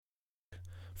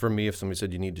for me, if somebody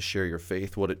said you need to share your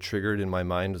faith, what it triggered in my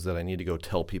mind is that I need to go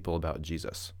tell people about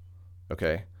Jesus.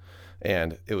 Okay.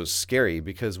 And it was scary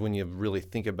because when you really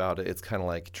think about it, it's kind of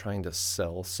like trying to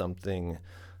sell something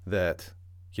that,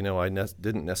 I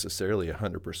didn't necessarily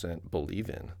 100% believe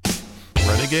in.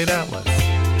 Renegade Atlas,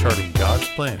 charting God's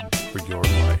plan for your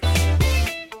life.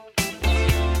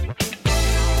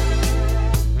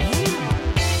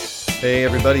 Hey,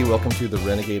 everybody. Welcome to the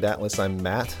Renegade Atlas. I'm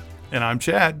Matt. And I'm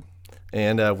Chad.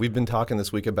 And we've been talking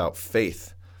this week about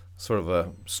faith, sort of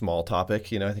a small topic.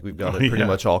 I think we've got it pretty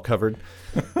much all covered.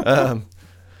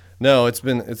 No, it's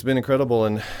been incredible.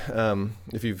 And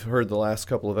if you've heard the last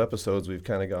couple of episodes, we've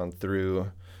kind of gone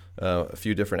through a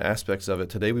few different aspects of it.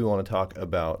 Today, we want to talk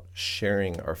about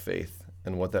sharing our faith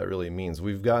and what that really means.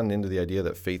 We've gotten into the idea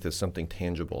that faith is something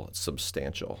tangible, it's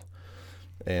substantial.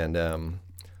 And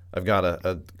I've got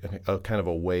a kind of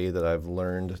a way that I've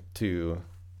learned to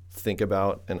think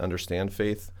about and understand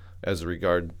faith in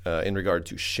regard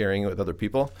to sharing it with other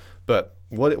people. But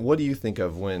what do you think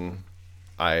of when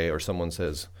I or someone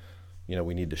says,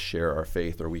 we need to share our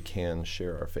faith or we can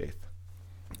share our faith?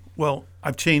 Well,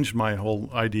 I've changed my whole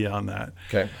idea on that.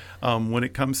 Okay. When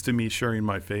it comes to me sharing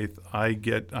my faith,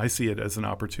 I see it as an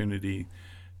opportunity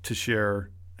to share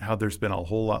how there's been a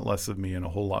whole lot less of me and a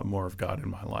whole lot more of God in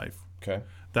my life. Okay.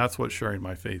 That's what sharing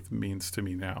my faith means to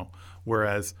me now.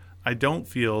 Whereas I don't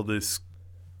feel this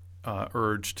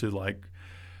urge to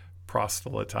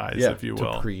proselytize, if you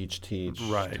will. To preach, teach,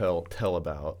 right. tell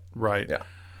about. Right. Yeah.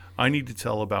 I need to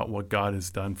tell about what God has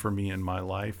done for me in my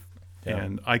life. Yeah.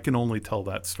 And I can only tell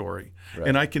that story. Right.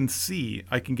 And I can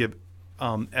give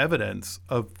evidence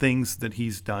of things that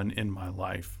he's done in my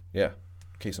life. Yeah.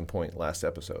 Case in point, last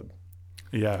episode.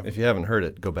 Yeah. If you haven't heard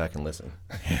it, go back and listen.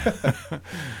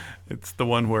 It's the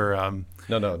one where...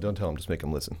 No, don't tell them. Just make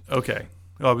them listen. Okay.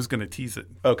 Oh, I was going to tease it.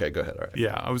 Okay, go ahead. All right.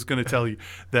 Yeah, I was going to tell you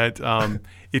that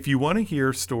if you want to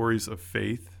hear stories of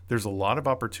faith, there's a lot of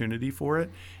opportunity for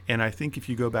it. And I think if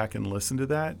you go back and listen to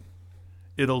that,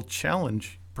 it'll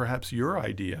challenge perhaps your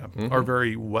idea, our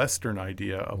very Western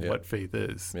idea of what faith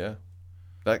is. Yeah.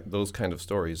 Those kind of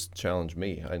stories challenge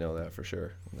me. I know that for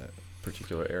sure in that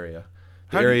particular area.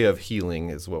 The area of healing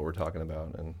is what we're talking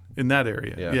about. And in that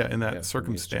area, in that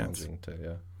circumstance.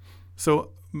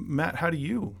 So, Matt, how do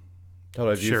you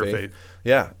share faith?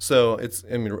 Yeah, so it's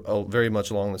very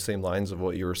much along the same lines of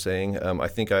what you were saying. I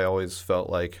think I always felt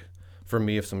like, for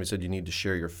me, if somebody said you need to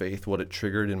share your faith, what it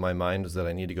triggered in my mind is that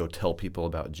I need to go tell people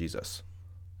about Jesus.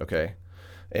 Okay?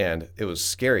 And it was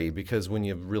scary because when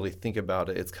you really think about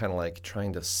it, it's kind of like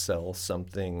trying to sell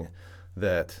something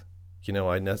that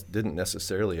I didn't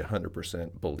necessarily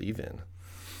 100% believe in,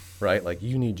 right? Like,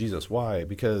 you need Jesus. Why?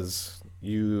 Because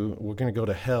we're going to go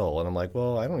to hell. And I'm like,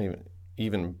 well, I don't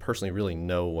even personally really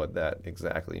know what that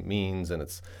exactly means. And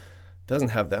it doesn't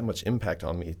have that much impact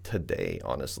on me today,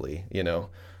 honestly,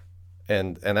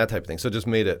 and that type of thing. So it just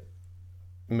made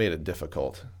it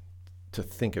difficult to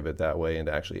think of it that way and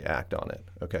to actually act on it.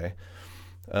 Okay.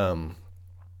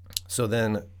 So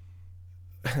then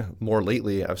more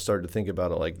lately, I've started to think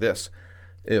about it like this.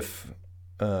 There's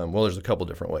a couple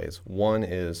different ways. One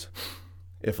is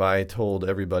if I told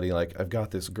everybody, I've got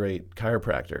this great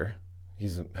chiropractor,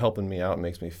 he's helping me out,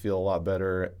 makes me feel a lot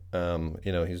better.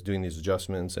 He's doing these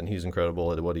adjustments and he's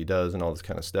incredible at what he does and all this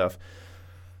kind of stuff.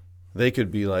 They could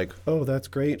be like, oh, that's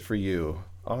great for you.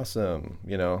 Awesome.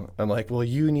 I'm like, well,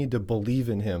 you need to believe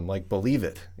in him. Believe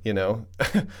it,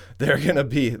 they're going to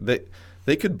be,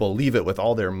 they could believe it with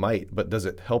all their might, but does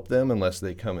it help them unless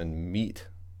they come and meet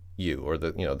you or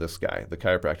this guy, the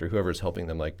chiropractor, whoever's helping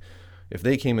them? If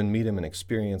they came and meet him and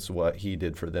experience what he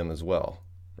did for them as well,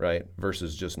 right?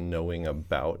 Versus just knowing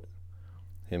about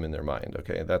him in their mind.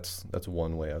 Okay, that's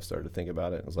one way I've started to think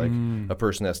about it. It's like a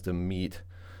person has to meet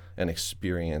and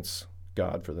experience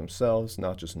God for themselves,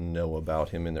 not just know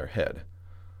about him in their head.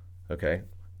 Okay,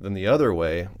 then the other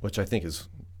way, which I think is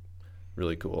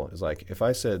really cool, is if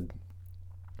I said,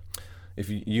 if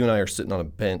you and I are sitting on a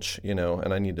bench,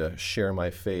 and I need to share my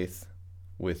faith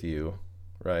with you,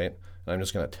 right? And I'm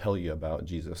just going to tell you about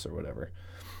Jesus or whatever.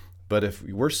 But if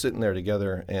we're sitting there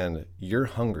together and you're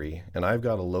hungry and I've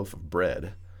got a loaf of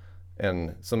bread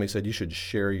and somebody said you should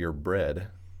share your bread,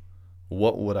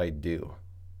 what would I do?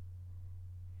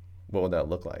 What would that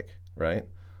look like, right?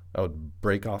 I would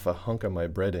break off a hunk of my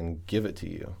bread and give it to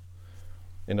you.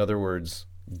 In other words,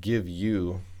 give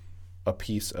you a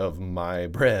piece of my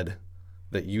bread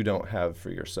that you don't have for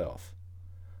yourself.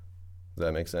 Does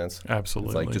that make sense?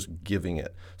 Absolutely. It's just giving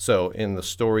it. So in the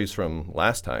stories from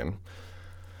last time,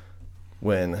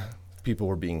 when people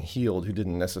were being healed who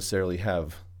didn't necessarily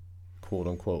have quote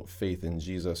unquote faith in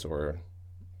Jesus or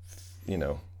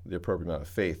the appropriate amount of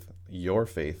faith, your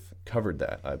faith covered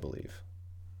that, I believe.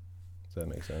 Does that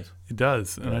make sense? It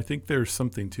does. And I think there's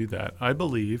something to that. I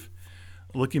believe,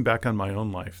 looking back on my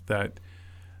own life, that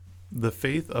the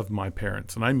faith of my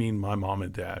parents, and I mean my mom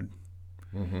and dad,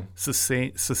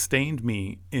 sustained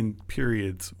me in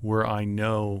periods where I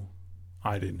know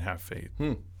I didn't have faith.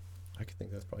 I could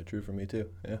think that's probably true for me too.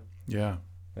 Yeah. Yeah.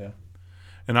 Yeah.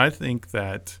 And I think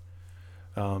that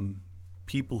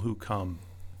people who come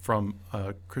from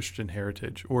a Christian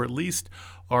heritage, or at least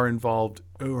are involved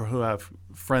or who have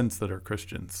friends that are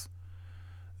Christians,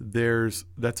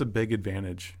 that's a big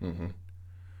advantage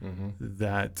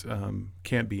that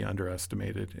can't be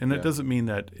underestimated. And it doesn't mean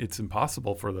that it's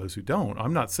impossible for those who don't.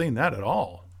 I'm not saying that at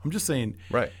all. I'm just saying,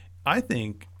 Right.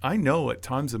 I know at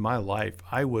times in my life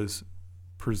I was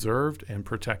preserved and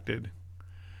protected,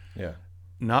 Yeah.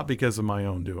 not because of my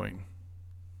own doing,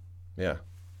 Yeah.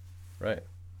 Right.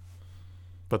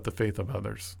 but the faith of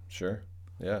others. Sure.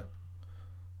 Yeah.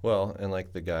 Well, and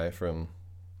like the guy from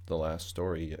the last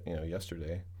story,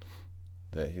 yesterday,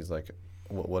 that he's like,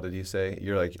 what did he say?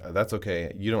 You're like, that's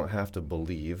okay. You don't have to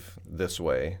believe this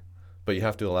way, but you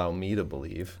have to allow me to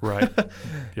believe. Right.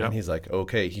 Yeah. And he's like,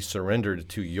 okay, he surrendered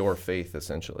to your faith,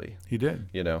 essentially. He did.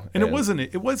 And And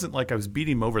it wasn't like I was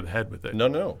beating him over the head with it.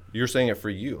 No. You're saying it for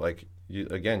you. Like, you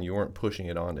weren't pushing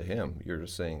it onto him. You're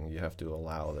just saying you have to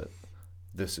allow that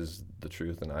this is the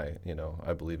truth, and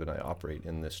I believe and I operate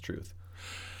in this truth.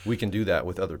 We can do that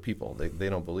with other people. They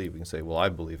don't believe. We can say, well, I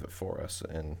believe it for us.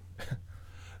 And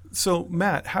So,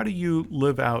 Matt, how do you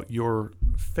live out your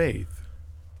faith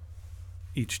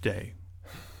each day?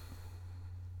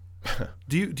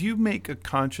 Do you make a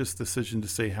conscious decision to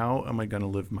say, how am I going to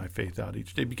live my faith out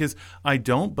each day? Because I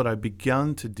don't, but I've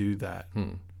begun to do that.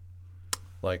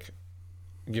 like,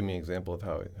 give me an example of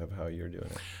how you're doing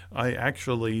it. I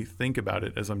actually think about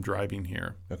it as I'm driving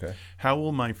here. Okay. How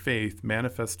will my faith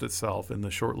manifest itself in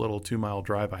the short little 2-mile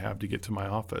drive I have to get to my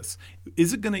office?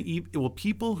 Is it going to will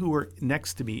people who are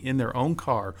next to me in their own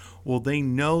car, will they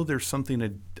know there's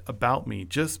something about me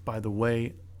just by the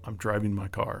way I'm driving my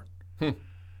car?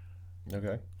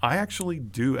 Okay. I actually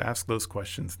do ask those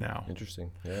questions now.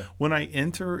 Interesting. Yeah. When I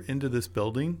enter into this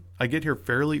building, I get here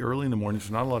fairly early in the morning.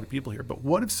 There's not a lot of people here. But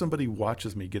what if somebody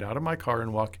watches me get out of my car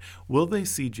and walk? Will they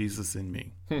see Jesus in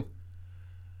me?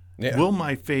 Yeah. Will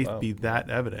my faith be that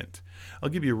evident? I'll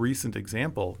give you a recent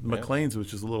example. Yeah. McLean's,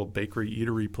 which is a little bakery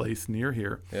eatery place near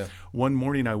here. Yeah. One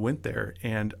morning I went there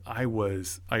and I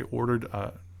ordered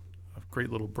a great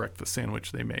little breakfast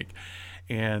sandwich they make,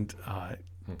 and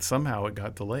somehow it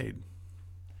got delayed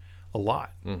a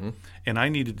lot. And I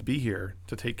needed to be here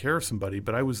to take care of somebody,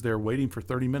 but I was there waiting for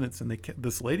 30 minutes, and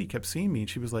this lady kept seeing me, and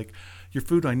she was like, your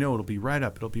food, I know, it'll be right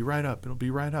up. It'll be right up. It'll be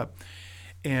right up.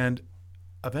 And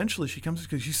eventually she comes and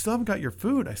goes, you still haven't got your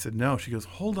food? I said, no. She goes,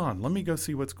 hold on, let me go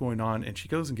see what's going on. And she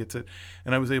goes and gets it.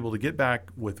 And I was able to get back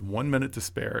with 1 minute to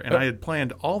spare. And I had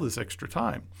planned all this extra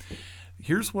time.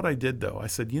 Here's what I did, though. I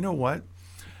said, you know what?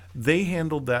 They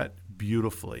handled that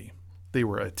beautifully. They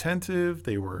were attentive.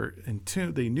 They were in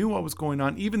tune. They knew what was going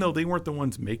on. Even though they weren't the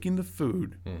ones making the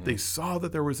food, they saw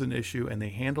that there was an issue, and they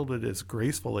handled it as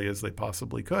gracefully as they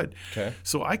possibly could. Okay.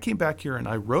 So I came back here and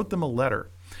I wrote them a letter,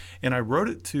 and I wrote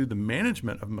it to the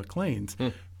management of McLean's,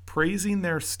 praising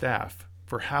their staff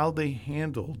for how they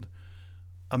handled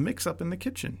a mix-up in the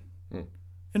kitchen.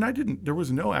 And there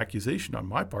was no accusation on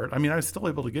my part. I mean, I was still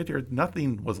able to get here.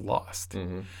 Nothing was lost.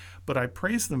 But I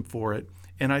praised them for it.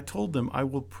 And I told them I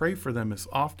will pray for them as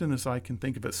often as I can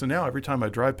think of it. So now every time I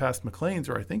drive past McLean's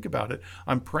or I think about it,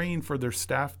 I'm praying for their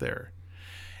staff there.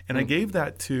 And I gave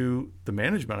that to the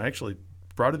management. I actually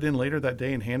brought it in later that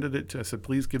day and handed it I said,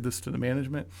 please give this to the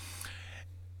management.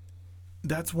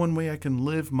 That's one way I can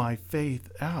live my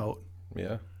faith out.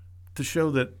 Yeah. To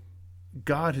show that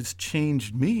God has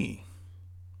changed me.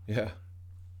 Yeah.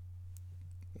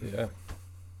 Yeah.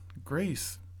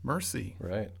 Grace, mercy.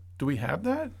 Right. Do we have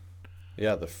that?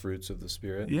 Yeah, the fruits of the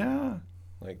Spirit. Yeah.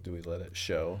 Like, do we let it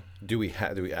show? Do we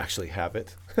actually have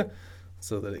it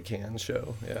so that it can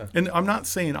show? Yeah. And I'm not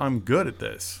saying I'm good at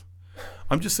this.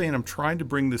 I'm just saying I'm trying to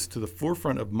bring this to the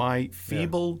forefront of my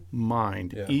feeble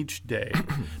mind each day,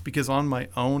 because on my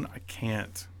own, I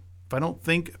can't.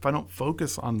 If I don't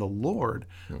focus on the Lord,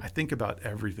 I think about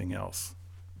everything else.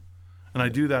 And I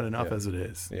do that enough as it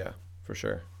is. Yeah, for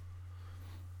sure.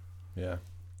 Yeah.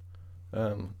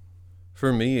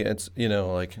 For me, it's,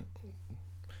 like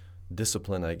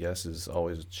discipline, I guess, is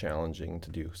always challenging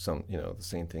to do the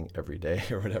same thing every day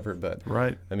or whatever. But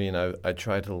right. I mean, I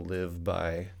try to live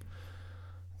by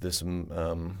this,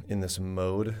 in this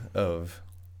mode of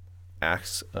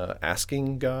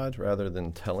asking God rather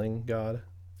than telling God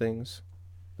things.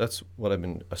 That's what I've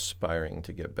been aspiring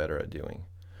to get better at doing.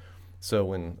 So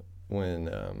when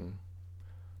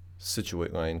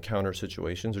I encounter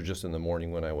situations, or just in the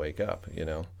morning when I wake up,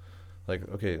 like,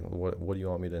 okay, what do you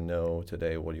want me to know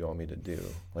today? What do you want me to do?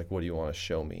 Like, what do you want to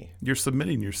show me? You're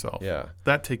submitting yourself. Yeah.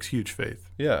 That takes huge faith.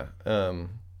 Yeah. And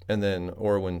then,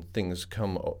 or when things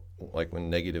come, like when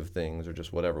negative things or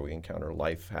just whatever we encounter,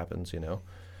 life happens,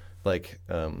 like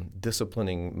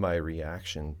disciplining my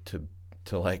reaction to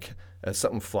like, as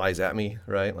something flies at me,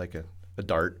 right? Like a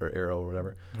dart or arrow or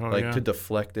whatever, to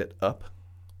deflect it up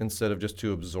instead of just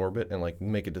to absorb it and like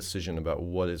make a decision about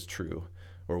what is true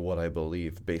or what I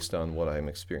believe based on what I'm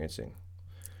experiencing.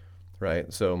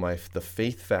 Right. So the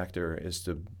faith factor is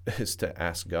to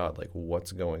ask God, like,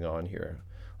 what's going on here?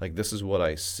 Like, this is what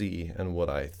I see and what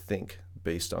I think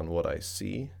based on what I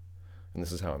see. And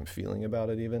this is how I'm feeling about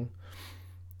it even.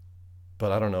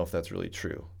 But I don't know if that's really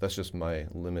true. That's just my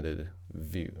limited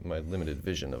view, my limited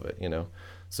vision of it,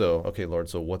 So, okay, Lord,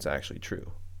 so what's actually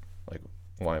true? Like,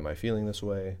 why am I feeling this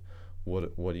way?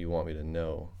 What do you want me to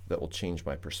know that will change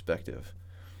my perspective,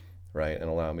 right? And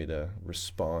allow me to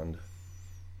respond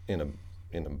in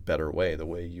a better way, the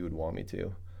way you would want me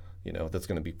to, that's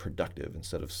going to be productive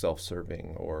instead of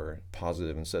self-serving, or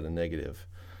positive instead of negative,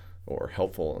 or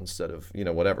helpful instead of,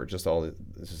 whatever, just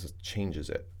this just changes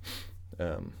it.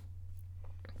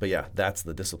 But yeah, that's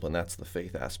the discipline. That's the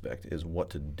faith aspect, is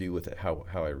what to do with it, how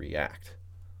I react.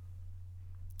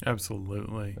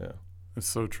 Absolutely. Yeah. It's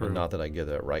so true. And not that I get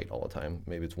that right all the time.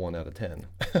 Maybe it's 1 out of 10.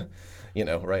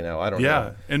 Right now, I don't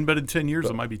Yeah. know. But in 10 years,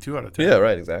 it might be 2 out of 10. Yeah,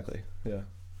 right, exactly. Yeah.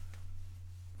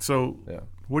 So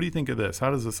what do you think of this?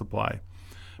 How does this apply?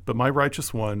 But my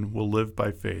righteous one will live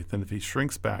by faith, and if he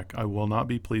shrinks back, I will not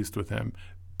be pleased with him.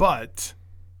 But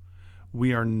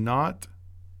we are not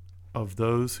of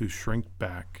those who shrink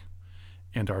back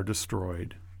and are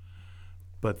destroyed,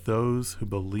 but those who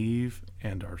believe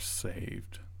and are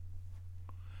saved.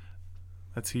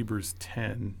 That's Hebrews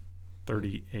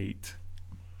 10:38.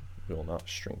 We will not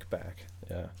shrink back.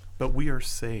 Yeah. But we are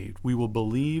saved. We will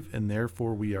believe, and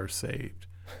therefore we are saved.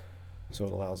 So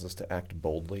it allows us to act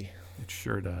boldly. It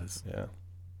sure does. Yeah.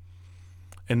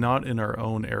 And not in our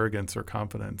own arrogance or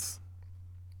confidence.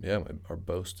 Yeah, our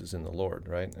boast is in the Lord,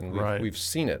 right? And Right. we've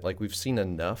seen it. Like, we've seen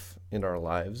enough in our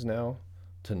lives now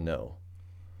to know.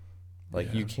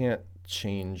 Like, you can't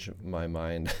change my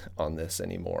mind on this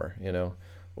anymore,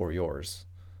 or yours,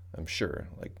 I'm sure.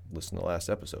 Like, listen to the last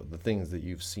episode. The things that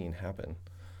you've seen happen,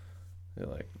 it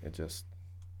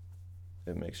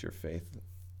makes your faith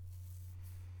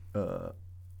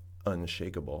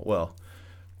unshakable. Well,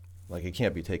 like, it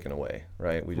can't be taken away,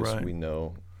 right? We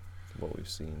know what we've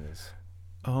seen is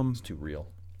it's too real.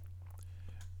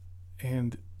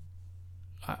 And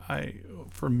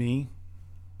for me,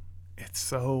 it's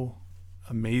so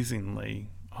amazingly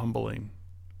humbling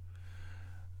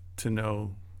to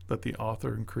know that the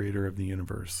author and creator of the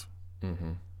universe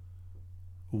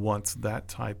wants that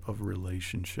type of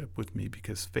relationship with me,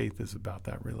 because faith is about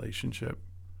that relationship.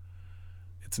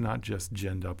 It's not just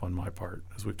ginned up on my part,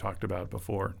 as we've talked about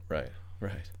before. Right.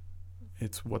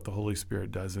 It's what the Holy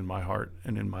Spirit does in my heart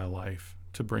and in my life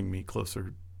to bring me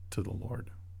closer to the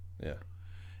Lord. Yeah.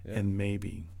 And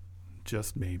maybe,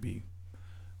 just maybe,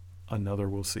 another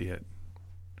will see it,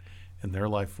 and their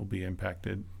life will be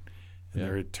impacted, and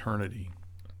their eternity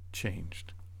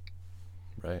changed.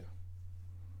 Right.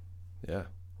 Yeah.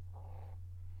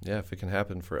 Yeah, if it can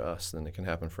happen for us, then it can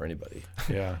happen for anybody.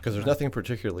 Yeah. Because there's nothing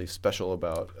particularly special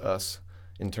about us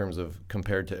in terms of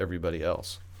compared to everybody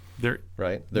else.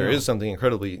 There is something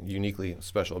incredibly uniquely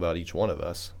special about each one of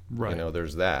us. Right.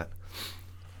 There's that,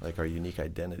 like our unique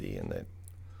identity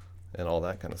and all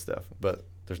that kind of stuff. But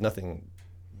there's nothing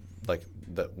like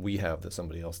that we have that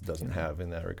somebody else doesn't have in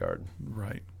that regard.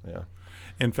 Right. Yeah.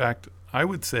 In fact, I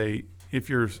would say if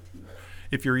you're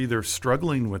either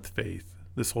struggling with faith,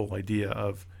 this whole idea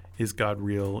of, is God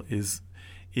real? Is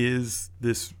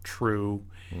this true?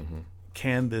 Mm-hmm.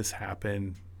 Can this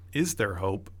happen? Is there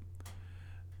hope?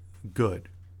 Good.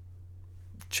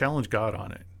 Challenge God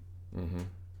on it. Mm-hmm.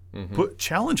 Mm-hmm.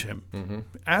 Challenge him. Mm-hmm.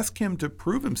 Ask him to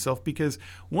prove himself, because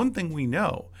one thing we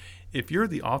know, if you're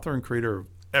the author and creator of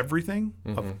everything,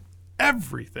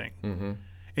 Mm-hmm.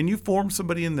 and you form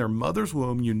somebody in their mother's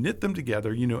womb, you knit them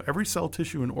together, you know every cell,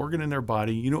 tissue, and organ in their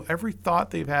body, you know every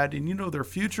thought they've had, and you know their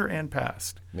future and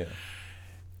past. Yeah.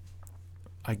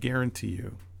 I guarantee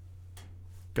you,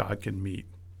 God can meet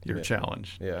your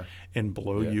challenge and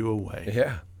blow you away.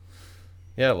 Yeah.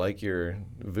 Yeah, like your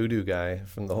voodoo guy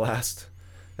from the last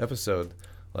episode,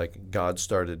 like God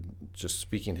started just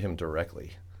speaking to him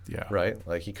directly. Yeah. Right?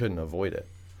 Like he couldn't avoid it.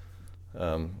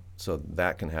 So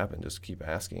that can happen. Just keep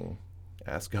asking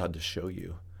Ask God to show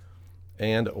you.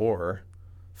 And or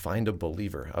find a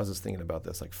believer. I was just thinking about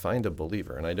this, like find a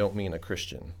believer. And I don't mean a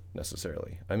Christian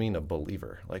necessarily. I mean a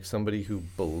believer, like somebody who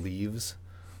believes,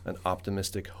 an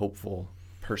optimistic, hopeful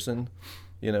person,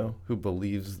 you know, who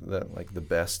believes that like the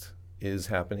best is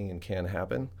happening and can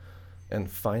happen. And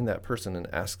find that person and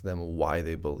ask them why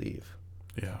they believe.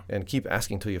 Yeah. And keep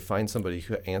asking till you find somebody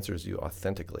who answers you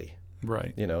authentically.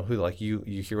 Right. You know, who like you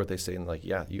hear what they say and like,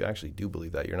 yeah, you actually do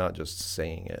believe that. You're not just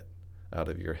saying it out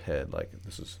of your head. Like,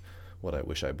 this is what I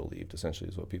wish I believed, essentially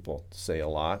is what people say a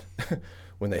lot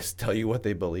when they tell you what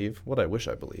they believe. What I wish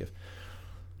I believe.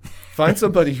 Find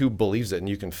somebody who believes it, and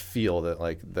you can feel that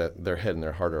like that their head and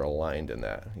their heart are aligned in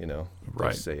that, you know.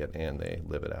 Right. They say it and they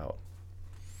live it out.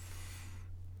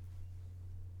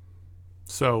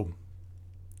 So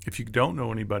if you don't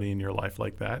know anybody in your life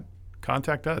like that,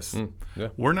 contact us. Yeah.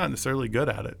 We're not necessarily good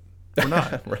at it. We're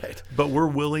not. Right. But we're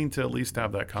willing to at least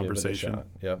have that Give it a conversation. shot.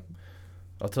 Yep.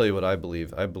 I'll tell you what I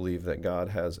believe. I believe that God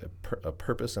has a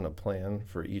purpose and a plan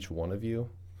for each one of you,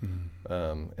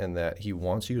 and that he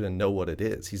wants you to know what it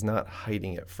is. He's not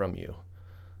hiding it from you.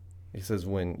 He says,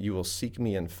 when you will seek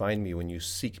me and find me when you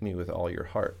seek me with all your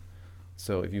heart.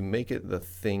 So if you make it the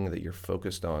thing that you're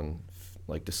focused on,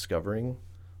 like discovering,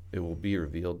 it will be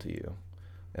revealed to you.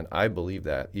 And I believe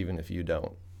that even if you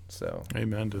don't. So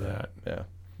Amen to that. yeah.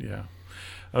 Yeah.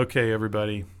 Okay,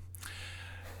 everybody.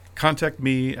 Contact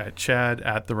me at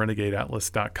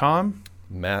chad@therenegadeatlas.com.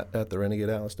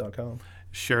 Matt@therenegadeatlas.com.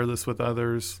 Share this with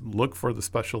others. Look for the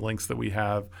special links that we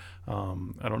have.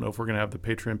 I don't know if we're going to have the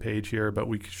Patreon page here, but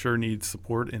we sure need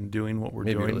support in doing what we're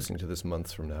Maybe doing. you're listening to this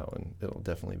months from now, and it'll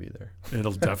definitely be there.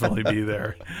 It'll definitely be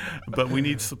there. But we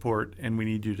need support, and we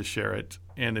need you to share it.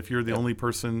 And if you're the only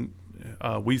person,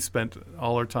 we spent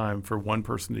all our time for one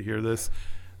person to hear this,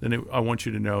 then I want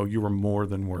you to know you are more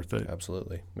than worth it.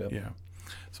 Absolutely. Yep. Yeah.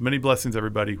 So many blessings,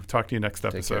 everybody. We'll talk to you next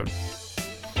Take care. episode.